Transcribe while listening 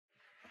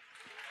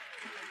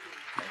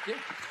you.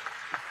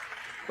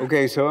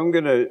 Okay, so I'm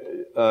going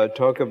to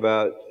talk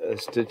about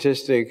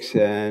statistics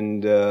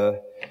and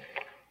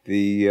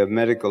the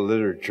medical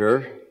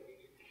literature.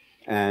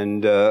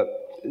 And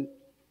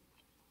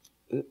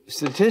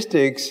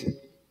statistics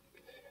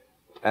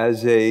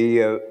as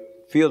a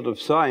field of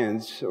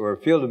science or a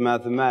field of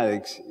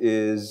mathematics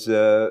is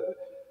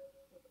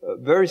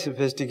very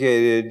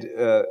sophisticated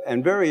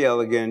and very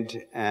elegant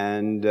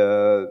and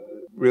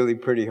really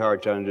pretty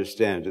hard to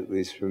understand, at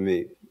least for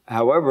me.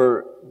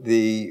 However,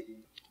 the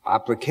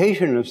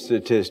application of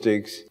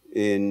statistics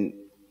in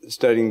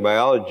studying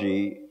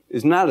biology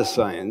is not a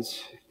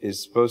science.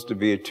 It's supposed to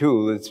be a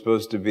tool. It's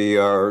supposed to be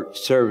our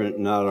servant,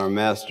 not our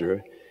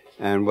master.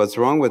 And what's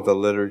wrong with the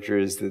literature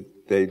is that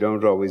they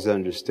don't always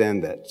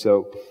understand that.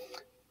 So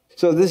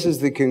this is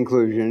the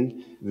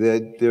conclusion,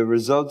 that the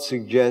results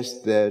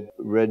suggest that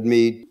red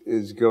meat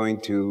is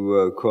going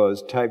to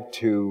cause type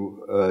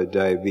 2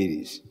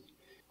 diabetes.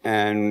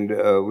 And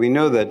we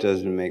know that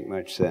doesn't make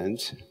much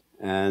sense.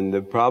 And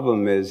the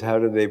problem is, how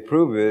do they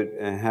prove it,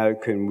 and how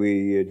can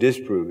we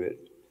disprove it?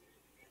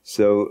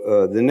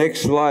 So the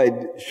next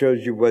slide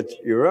shows you what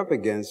you're up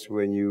against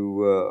when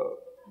you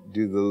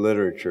do the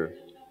literature.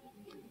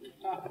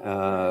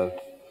 Well,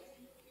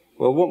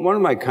 one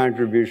of my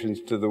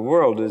contributions to the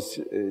world is,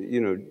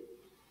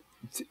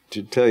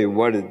 to tell you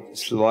what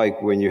it's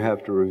like when you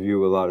have to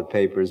review a lot of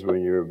papers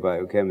when you're a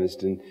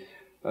biochemist. And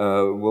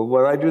well,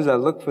 what I do is I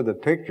look for the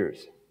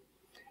pictures.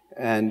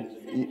 And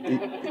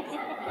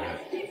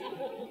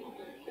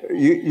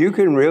you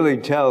can really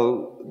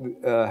tell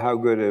how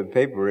good a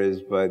paper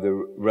is by the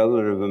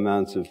relative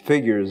amounts of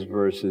figures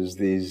versus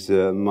these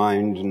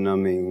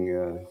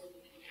mind-numbing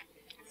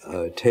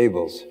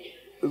tables.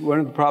 One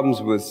of the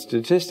problems with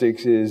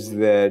statistics is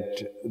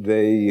that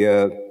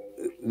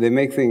they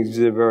make things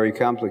very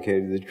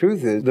complicated. The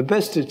truth is, the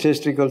best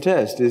statistical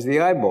test is the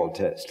eyeball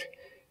test.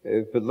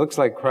 If it looks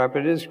like crap,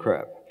 it is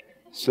crap.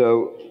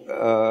 So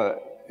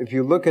if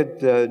you look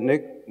at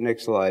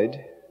next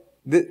slide,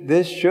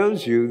 this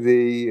shows you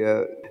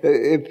the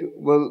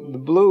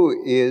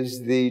blue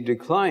is the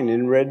decline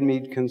in red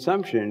meat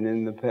consumption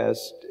in the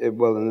past,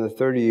 in the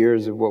 30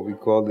 years of what we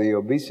call the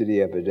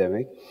obesity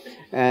epidemic.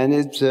 And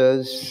it's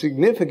a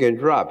significant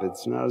drop.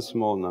 It's not a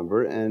small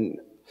number.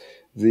 And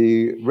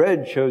the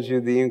red shows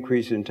you the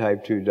increase in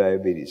type 2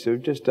 diabetes. So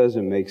it just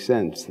doesn't make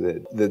sense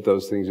that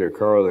those things are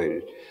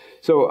correlated.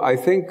 So I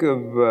think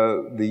of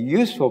the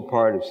useful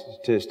part of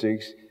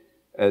statistics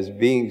as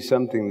being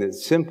something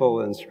that's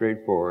simple and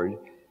straightforward,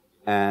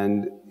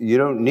 and you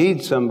don't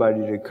need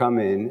somebody to come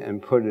in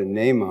and put a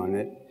name on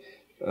it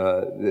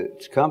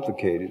that's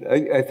complicated.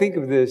 I think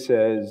of this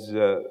as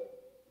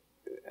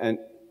an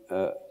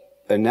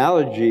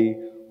analogy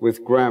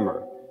with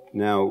grammar.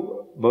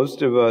 Now,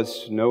 most of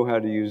us know how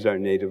to use our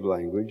native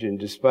language, and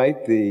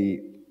despite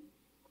the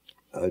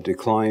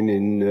decline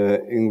in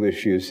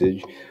English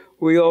usage,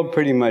 we all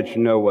pretty much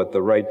know what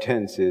the right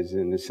tense is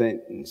in a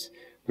sentence.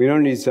 We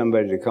don't need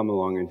somebody to come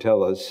along and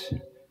tell us,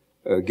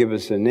 give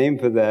us a name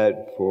for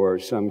that, for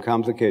some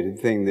complicated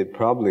thing that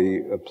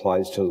probably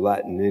applies to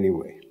Latin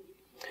anyway.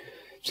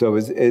 So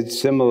it's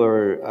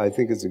similar. I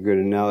think it's a good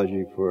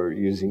analogy for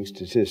using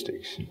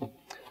statistics.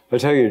 I'll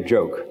tell you a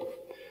joke.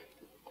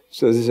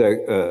 So this is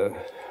a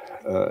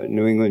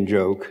New England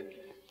joke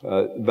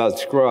about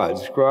scrod.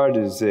 Scrod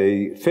is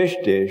a fish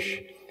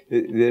dish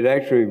that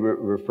actually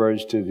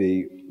refers to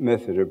the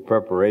method of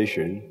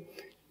preparation.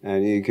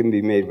 And it can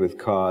be made with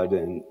cod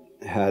and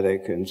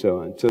haddock and so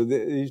on. So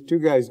these two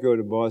guys go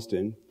to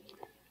Boston,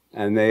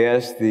 and they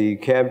ask the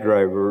cab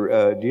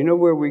driver, do you know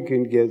where we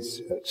can get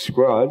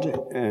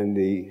scrod? And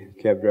the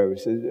cab driver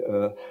says,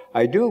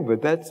 I do,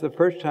 but that's the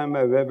first time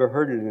I've ever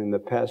heard it in the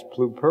past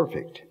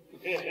pluperfect.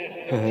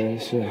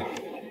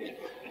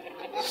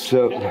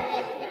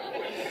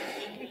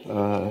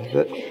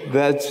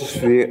 That's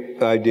the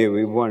idea.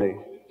 We want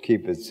to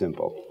keep it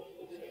simple.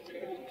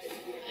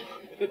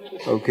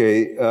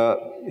 Okay,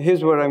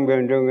 here's what I'm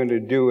going to do. I'm going to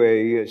do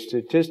a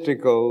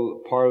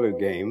statistical parlor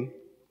game.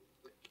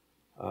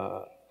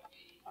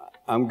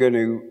 I'm going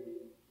to,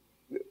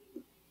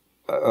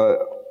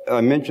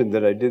 I mentioned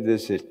that I did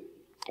this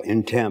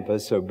in Tampa,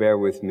 so bear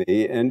with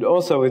me. And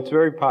also, it's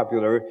very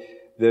popular.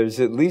 There's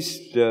at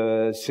least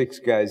 6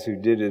 guys who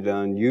did it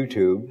on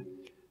YouTube.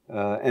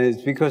 And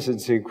it's because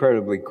it's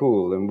incredibly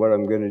cool. And what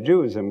I'm going to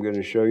do is I'm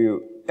going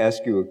to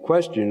ask you a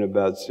question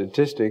about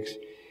statistics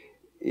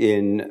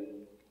in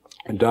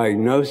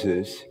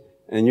diagnosis,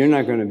 and you're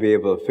not going to be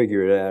able to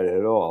figure it out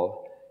at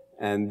all.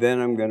 And then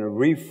I'm going to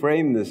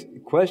reframe this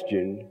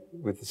question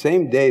with the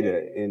same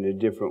data in a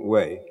different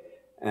way.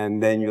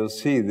 And then you'll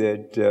see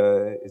that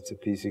it's a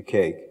piece of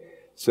cake.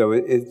 So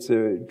it's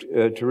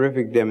a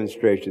terrific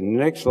demonstration. The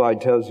next slide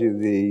tells you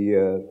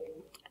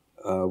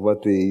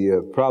what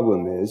the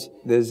problem is.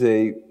 There's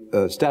a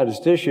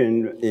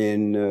statistician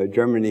in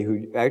Germany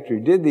who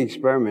actually did the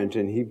experiment,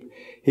 and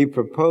he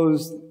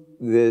proposed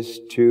this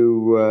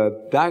to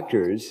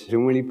doctors,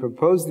 and when he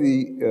proposed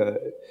the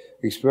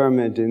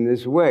experiment in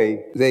this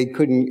way, they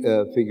couldn't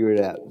figure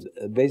it out.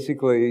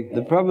 Basically,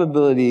 the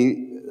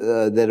probability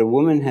that a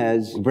woman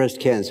has breast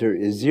cancer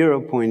is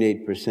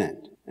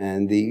 0.8%.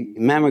 And the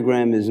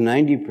mammogram is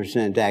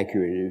 90%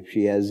 accurate. If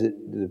she has it,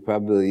 the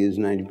probability is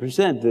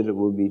 90% that it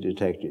will be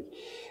detected.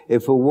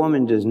 If a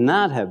woman does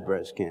not have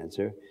breast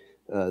cancer,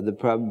 the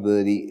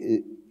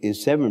probability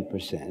is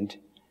 7%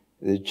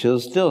 that she'll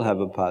still have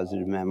a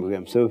positive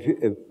mammogram. So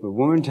if a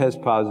woman tests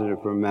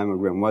positive for a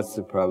mammogram, what's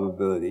the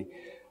probability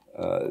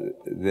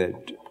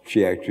that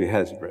she actually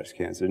has breast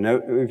cancer?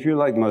 Now, if you're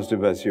like most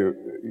of us,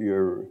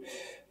 you're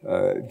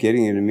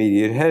getting an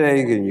immediate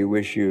headache and you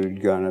wish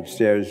you'd gone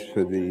upstairs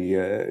for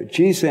the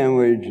cheese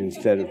sandwich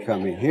instead of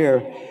coming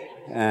here.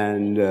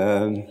 And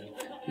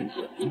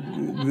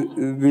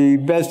the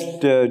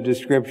best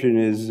description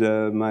is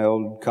my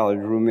old college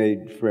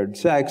roommate, Fred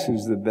Sachs,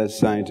 who's the best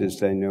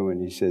scientist I know,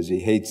 and he says he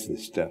hates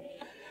this stuff.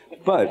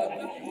 But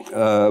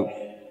the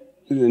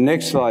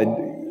next slide,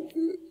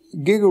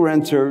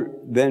 Gigerenzer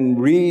then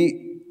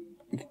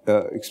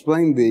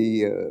explained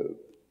the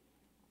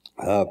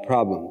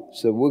problem.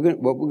 So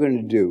what we're going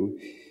to do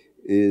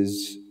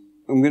is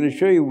I'm going to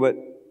show you what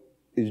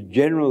is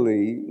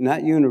generally,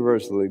 not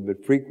universally,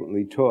 but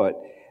frequently taught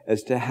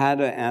as to how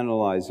to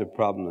analyze a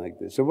problem like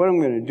this. So what I'm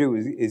going to do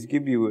is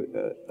give you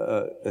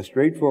a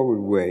straightforward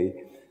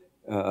way.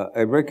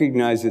 I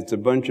recognize it's a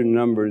bunch of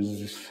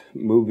numbers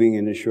moving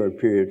in a short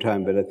period of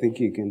time, but I think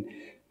you can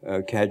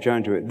catch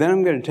on to it. Then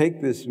I'm going to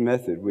take this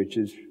method, which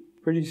is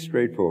pretty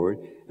straightforward,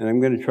 and I'm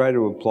going to try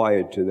to apply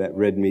it to that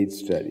red meat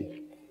study.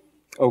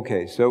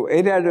 Okay, so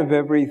 8 out of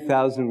every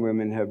 1,000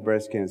 women have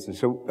breast cancer.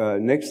 So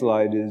next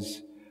slide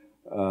is,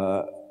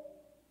 I'm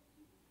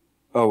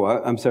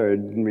sorry, I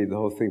didn't read the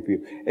whole thing for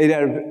you. 8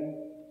 out of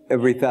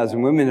every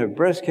 1,000 women have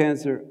breast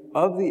cancer.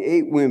 Of the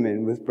 8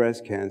 women with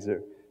breast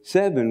cancer,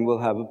 7 will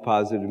have a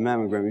positive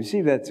mammogram. You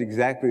see, that's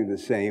exactly the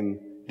same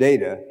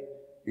data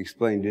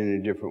explained in a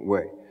different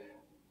way.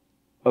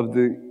 Of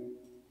the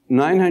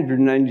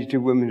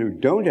 992 women who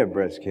don't have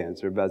breast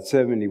cancer, about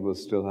 70 will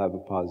still have a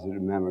positive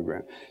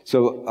mammogram.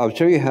 So I'll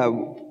show you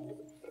how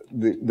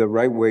the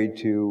right way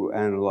to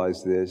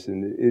analyze this,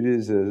 and it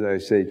is, as I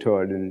say,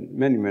 taught in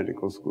many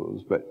medical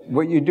schools. But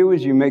what you do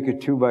is you make a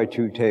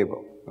 2-by-2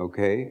 table,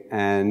 okay?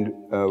 And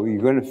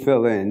you're going to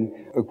fill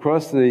in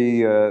across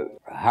the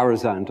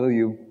horizontal.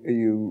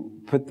 You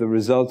put the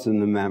results in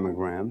the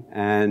mammogram,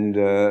 and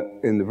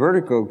in the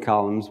vertical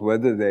columns,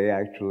 whether they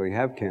actually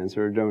have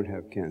cancer or don't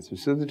have cancer.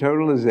 So the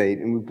total is 8,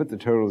 and we put the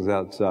totals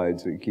outside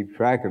so you keep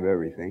track of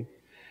everything.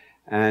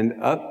 And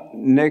up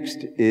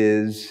next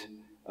is,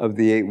 of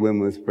the 8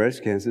 women with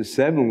breast cancer,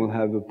 7 will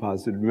have a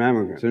positive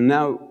mammogram. So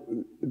now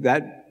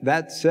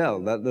that cell,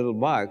 that little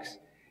box,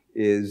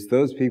 is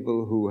those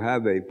people who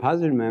have a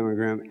positive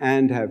mammogram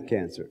and have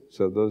cancer.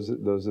 So those are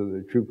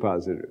the true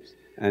positives.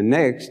 And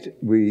next,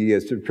 we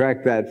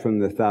subtract that from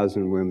the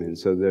 1,000 women.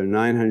 So there are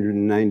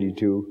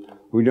 992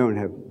 who don't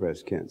have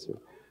breast cancer.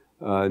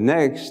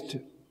 Next,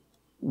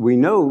 we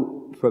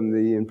know from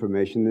the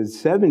information that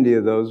 70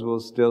 of those will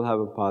still have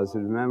a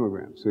positive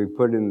mammogram. So we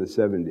put in the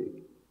 70.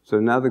 So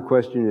now the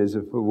question is,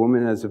 if a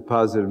woman has a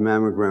positive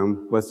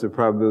mammogram, what's the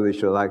probability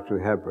she'll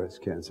actually have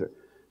breast cancer?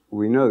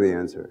 We know the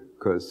answer,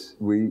 because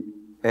we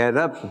add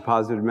up the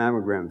positive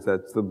mammograms.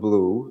 That's the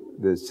blue,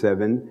 there's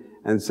 7,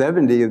 and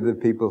 70 of the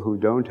people who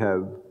don't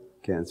have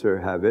cancer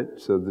have it.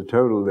 So the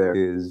total there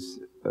is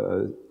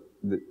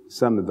the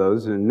sum of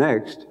those. And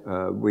next,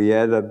 we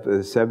add up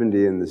the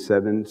 70 and the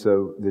 7,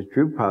 so the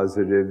true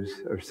positives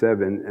are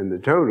 7, and the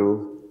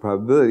total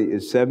probability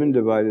is 7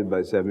 divided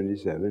by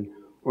 77,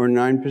 or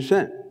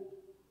 9%.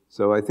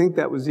 So I think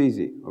that was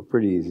easy, or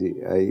pretty easy.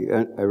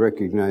 I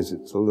recognize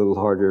it's a little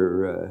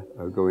harder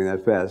going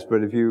that fast,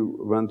 but if you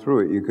run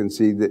through it, you can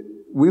see that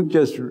we've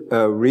just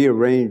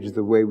rearranged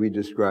the way we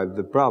described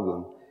the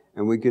problem,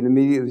 and we can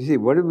immediately see,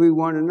 what did we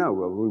want to know?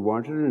 Well, we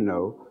wanted to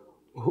know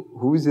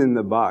who's in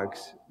the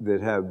box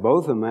that have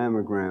both a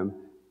mammogram,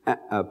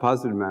 a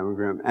positive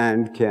mammogram,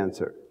 and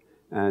cancer.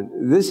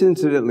 And this,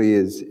 incidentally,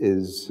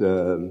 is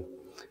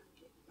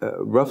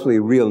roughly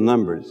real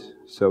numbers.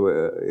 So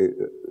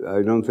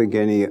I don't think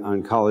any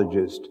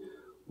oncologist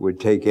would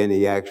take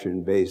any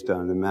action based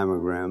on a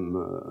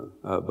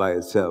mammogram by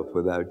itself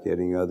without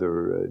getting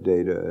other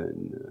data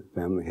and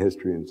family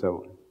history and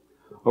so on.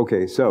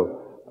 Okay, so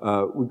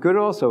we could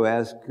also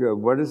ask,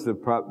 what is the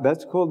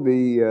that's called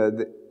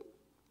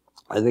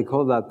they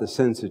call that the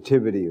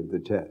sensitivity of the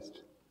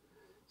test.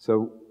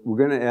 So we're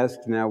going to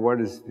ask now, what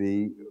is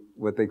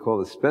what they call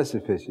the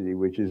specificity,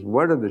 which is,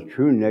 what are the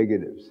true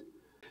negatives?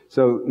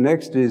 So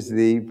next is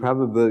the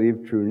probability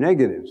of true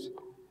negatives.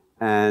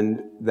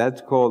 And that's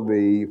called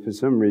for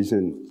some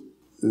reason,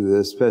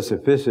 the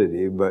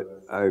specificity,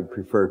 but I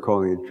prefer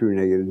calling it true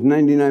negative,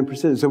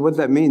 99%. So what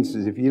that means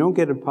is, if you don't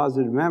get a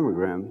positive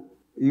mammogram,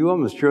 you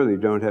almost surely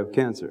don't have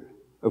cancer.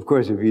 Of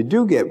course, if you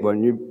do get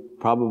one, you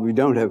probably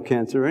don't have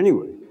cancer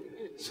anyway.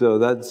 So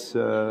that's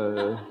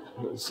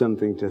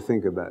something to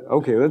think about.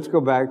 Okay, let's go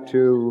back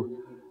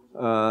to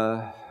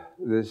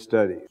this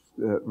study.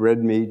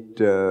 Red meat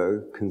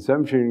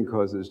consumption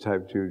causes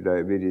type 2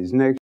 diabetes.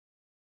 Next,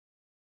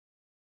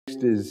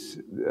 is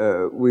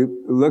we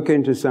look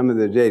into some of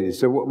the data.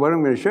 So what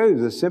I'm going to show you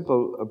is a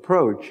simple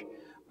approach,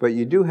 but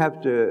you do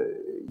have to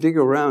dig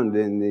around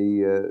in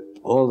the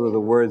all of the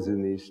words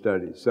in these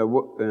studies.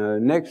 So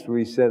next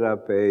we set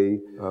up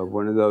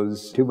one of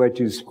those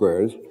 2x2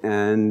 squares,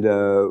 and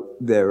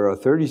there are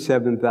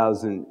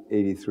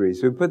 37,083.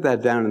 So we put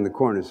that down in the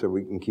corner so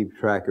we can keep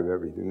track of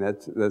everything.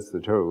 That's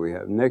the total we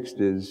have. Next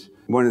is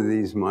one of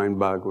these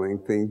mind-boggling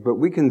things, but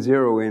we can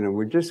zero in, and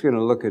we're just going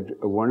to look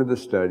at one of the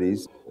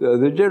studies.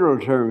 The general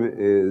term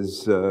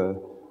is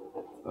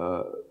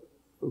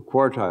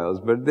quartiles,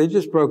 but they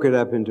just broke it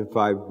up into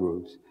 5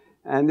 groups.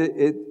 And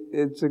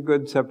it's a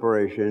good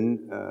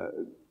separation.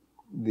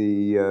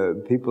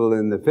 The people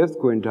in the 5th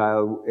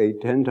quintile ate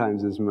 10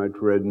 times as much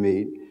red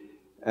meat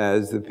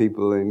as the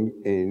people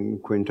in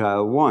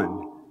quintile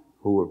 1,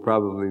 who were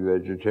probably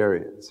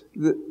vegetarians.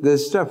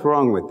 There's stuff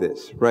wrong with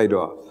this right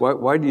off.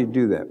 Why do you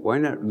do that? Why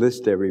not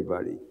list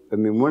everybody? I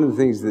mean, one of the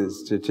things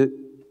that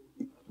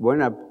why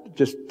not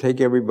just take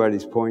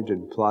everybody's point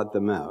and plot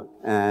them out?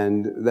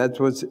 And that's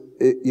what's,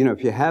 you know,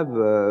 if you have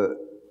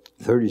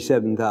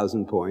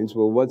 37,000 points.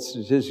 Well, what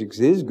statistics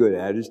is good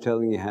at is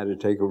telling you how to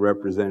take a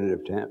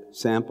representative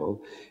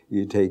sample.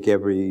 You take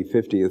every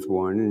 50th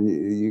one, and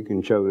you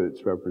can show that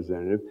it's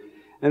representative.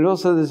 And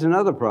also, there's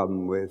another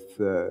problem with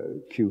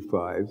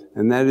Q5,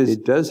 and that is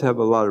it does have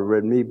a lot of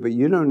red meat, but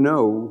you don't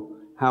know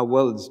how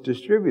well it's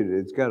distributed.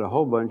 It's got a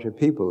whole bunch of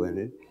people in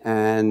it.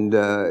 And,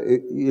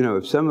 you know,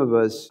 if some of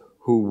us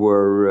who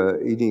were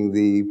eating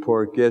the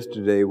pork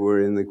yesterday were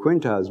in the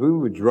quintiles, we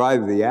would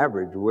drive the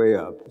average way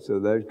up. So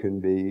that can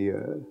be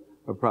a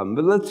problem.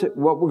 But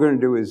what we're going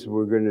to do is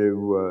we're going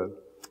to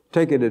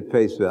take it at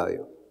face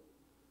value.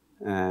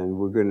 And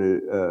we're going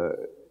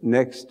to,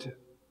 next,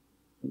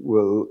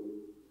 we'll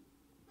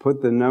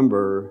put the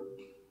number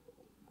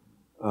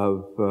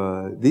of,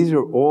 these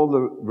are all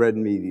the red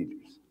meat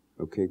eaters.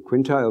 Okay,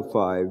 quintile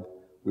 5,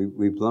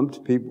 we've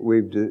lumped people,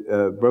 we've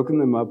broken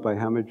them up by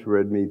how much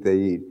red meat they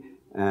eat.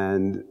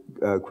 And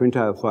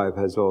quintile 5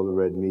 has all the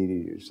red meat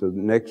eaters. So the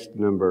next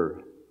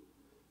number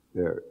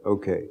there.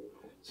 Okay.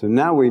 So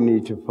now we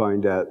need to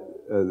find out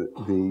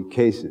the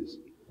cases.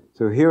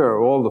 So here are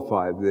all the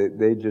 5.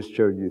 They just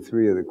showed you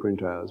 3 of the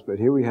quintiles, but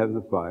here we have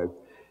the 5.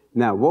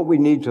 Now, what we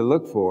need to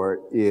look for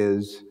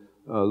is,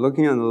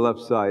 looking on the left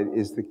side,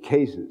 is the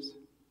cases,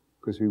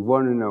 because we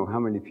want to know how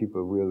many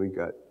people really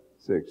got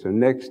sick. So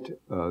next,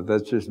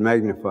 that's just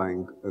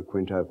magnifying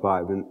quintile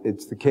 5, and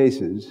it's the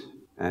cases.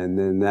 And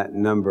then that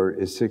number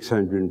is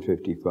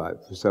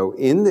 655. So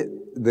in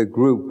the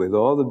group with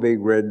all the big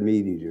red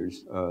meat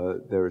eaters,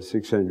 there are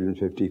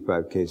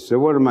 655 cases. So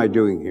what am I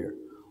doing here?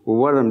 Well,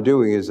 what I'm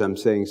doing is I'm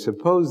saying,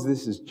 suppose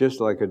this is just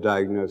like a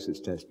diagnosis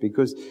test,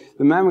 because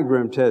the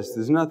mammogram test,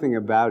 there's nothing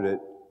about it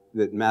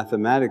that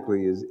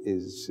mathematically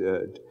is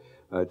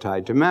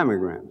tied to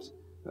mammograms.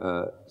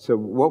 So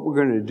what we're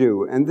going to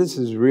do, and this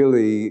is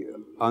really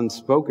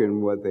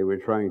unspoken, what they were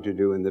trying to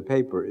do in the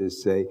paper,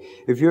 is say,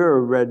 if you're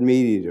a red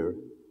meat eater,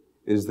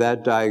 is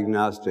that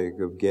diagnostic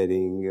of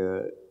getting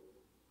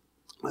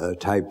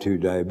type 2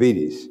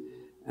 diabetes?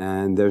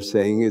 And they're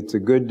saying it's a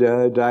good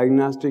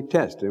diagnostic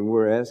test. And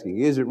we're asking,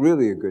 is it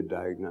really a good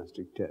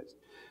diagnostic test?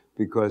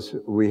 Because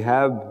we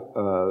have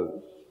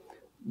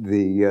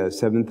the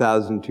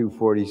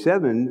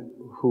 7,247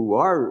 who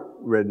are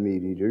red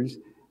meat eaters,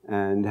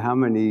 and how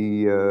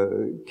many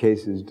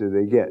cases do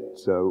they get?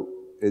 So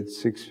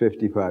it's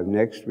 655.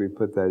 Next, we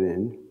put that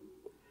in.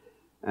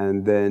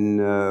 And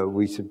then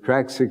we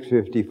subtract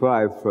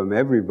 655 from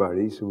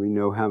everybody, so we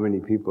know how many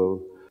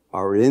people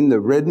are in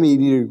the red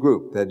meat eater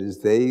group. That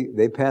is,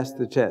 they passed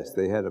the test.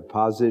 They had a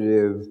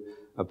positive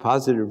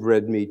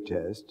red meat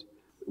test.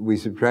 We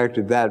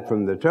subtracted that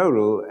from the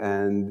total,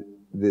 and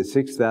the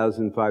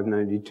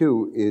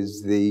 6,592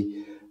 is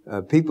the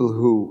people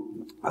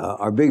who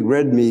are big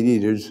red meat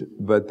eaters,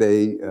 but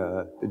they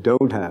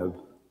don't have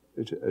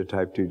a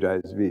type 2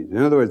 diabetes. In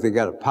other words, they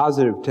got a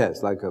positive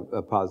test, like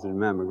a positive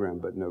mammogram,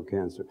 but no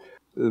cancer.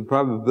 The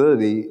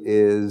probability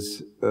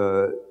is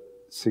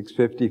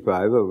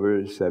 655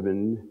 over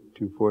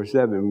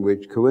 7,247,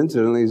 which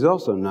coincidentally is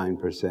also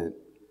 9%.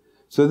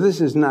 So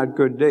this is not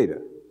good data.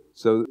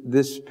 So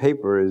this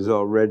paper is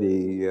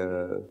already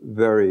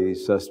very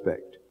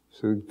suspect.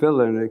 So we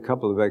fill in a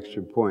couple of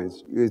extra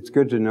points. It's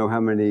good to know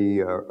how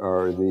many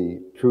are the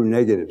true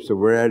negatives. So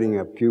we're adding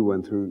up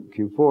Q1 through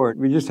Q4.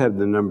 We just have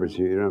the numbers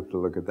here. You don't have to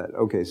look at that.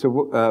 Okay, so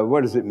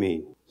what does it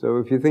mean? So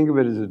if you think of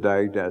it as a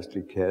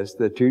diagnostic test,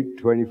 the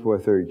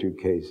 2432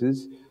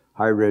 cases,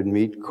 high red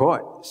meat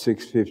caught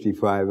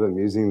 655. I'm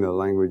using the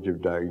language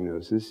of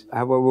diagnosis.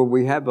 However,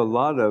 we have a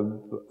lot of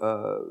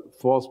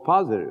false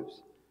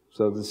positives.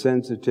 So the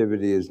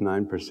sensitivity is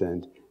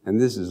 9%, and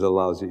this is a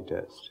lousy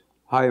test.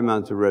 High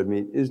amounts of red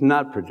meat is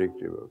not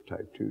predictive of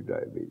type 2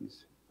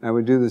 diabetes. I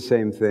would do the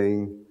same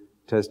thing,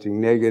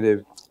 testing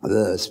negative.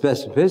 The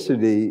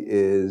specificity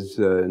is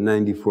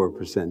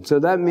 94%. So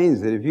that means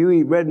that if you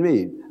eat red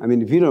meat, I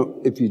mean, if you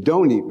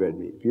don't eat red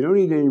meat, if you don't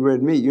eat any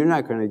red meat, you're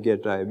not going to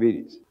get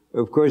diabetes.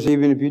 Of course,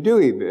 even if you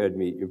do eat red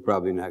meat, you're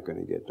probably not going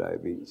to get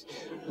diabetes.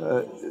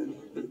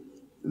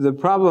 The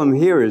problem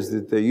here is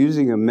that they're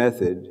using a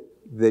method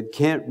that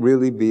can't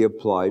really be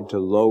applied to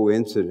low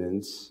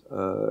incidence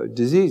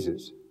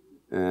diseases.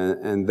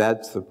 And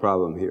that's the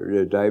problem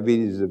here.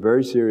 Diabetes is a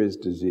very serious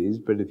disease,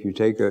 but if you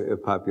take a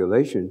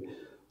population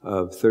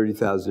of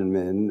 30,000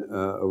 men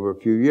over a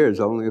few years,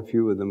 only a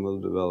few of them will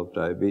develop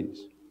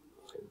diabetes.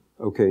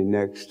 Okay,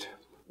 next.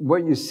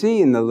 What you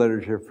see in the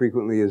literature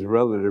frequently is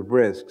relative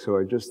risk, so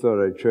I just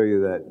thought I'd show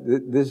you that.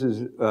 This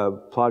is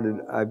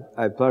plotted,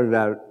 I plotted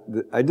out,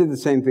 I did the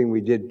same thing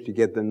we did to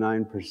get the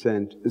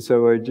 9%.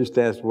 So I just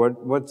asked,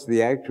 what's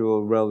the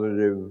actual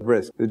relative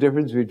risk? The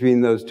difference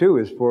between those two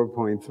is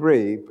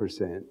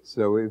 4.3%.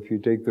 So if you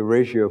take the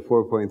ratio of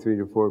 4.3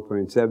 to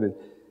 4.7,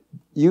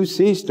 you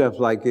see stuff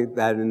like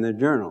that in the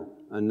journal,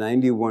 a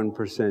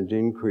 91%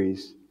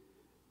 increase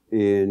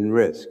in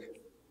risk.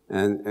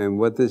 And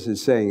what this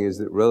is saying is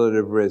that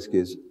relative risk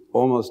is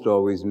almost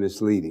always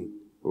misleading.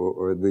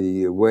 Or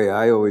the way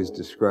I always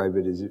describe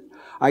it is,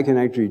 I can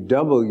actually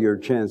double your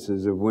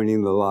chances of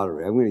winning the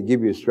lottery. I'm going to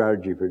give you a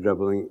strategy for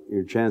doubling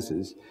your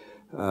chances.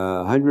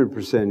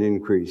 100%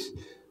 increase.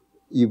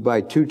 You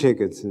buy 2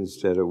 tickets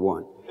instead of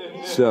 1.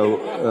 So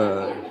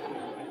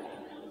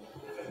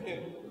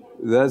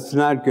that's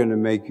not going to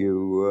make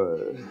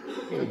you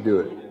do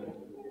it.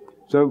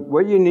 So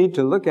what you need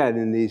to look at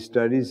in these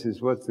studies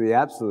is what's the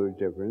absolute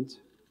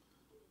difference.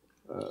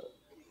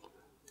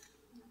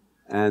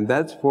 And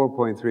that's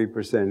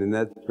 4.3%, and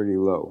that's pretty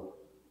low.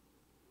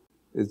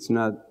 It's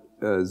not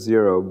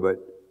 0, but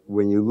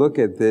when you look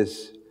at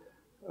this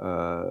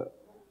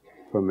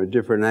from a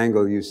different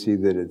angle, you see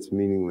that it's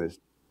meaningless.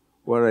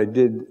 What I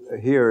did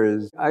here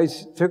is I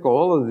took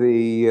all of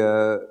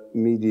the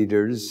meat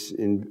eaters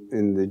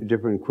in the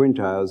different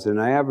quintiles,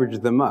 and I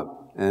averaged them up.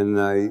 And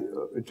I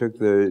took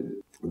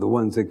the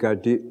ones that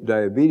got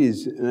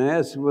diabetes, and I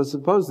asked, well,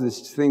 suppose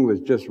this thing was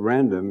just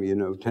random, you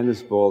know,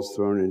 tennis balls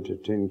thrown into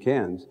tin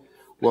cans,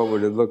 what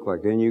would it look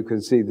like? And you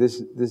can see this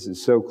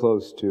is so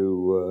close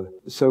to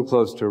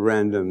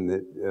random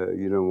that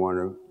you don't want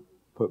to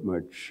put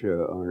much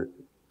on it.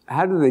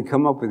 How do they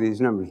come up with these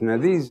numbers? Now,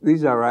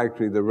 these are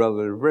actually the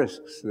relative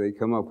risks they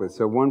come up with.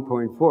 So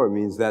 1.4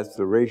 means that's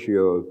the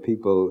ratio of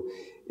people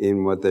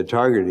in what they're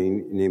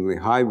targeting, namely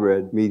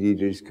high-bred meat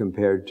eaters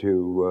compared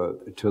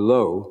to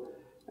low.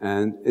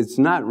 And it's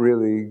not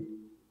really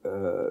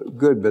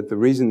good, but the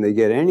reason they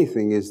get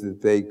anything is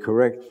that they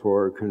correct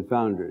for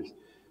confounders.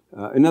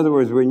 In other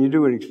words, when you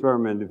do an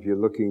experiment, if you're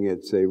looking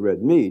at, say,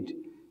 red meat,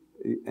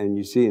 and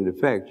you see an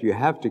effect, you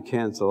have to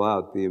cancel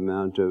out the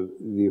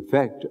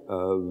effect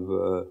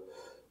of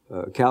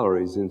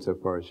calories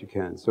insofar as you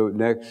can. So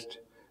next,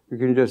 you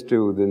can just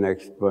do the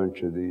next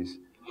bunch of these.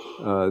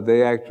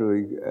 They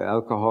actually,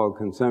 alcohol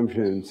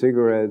consumption,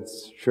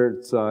 cigarettes,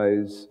 shirt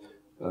size,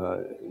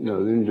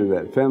 no, they didn't do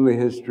that. Family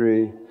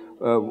history.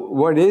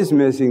 What is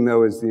missing,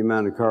 though, is the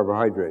amount of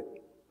carbohydrate.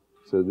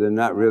 So they're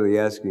not really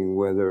asking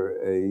whether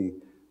a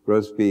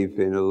roast beef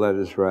in a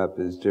lettuce wrap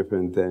is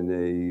different than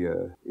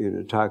in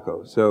a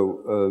taco.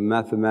 So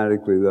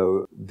mathematically,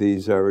 though,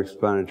 these are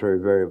explanatory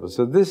variables.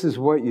 So this is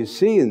what you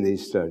see in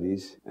these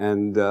studies.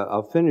 And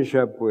I'll finish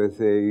up with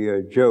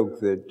a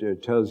joke that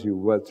tells you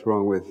what's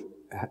wrong with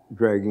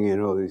dragging in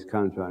all these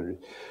confounders.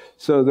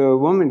 So the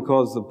woman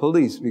calls the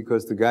police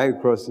because the guy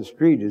across the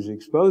street is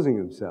exposing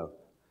himself.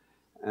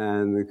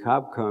 And the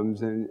cop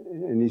comes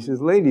and he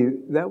says, "Lady,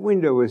 that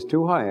window is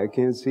too high. I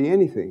can't see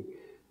anything."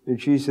 And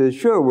she says,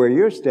 "Sure, where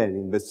you're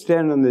standing, but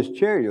stand on this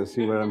chair, you'll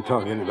see what I'm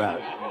talking about."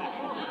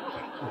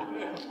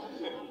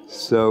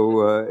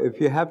 So if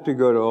you have to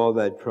go to all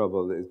that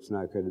trouble, it's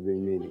not going to be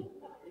meaning.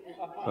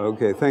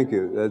 Okay, thank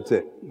you. That's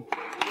it.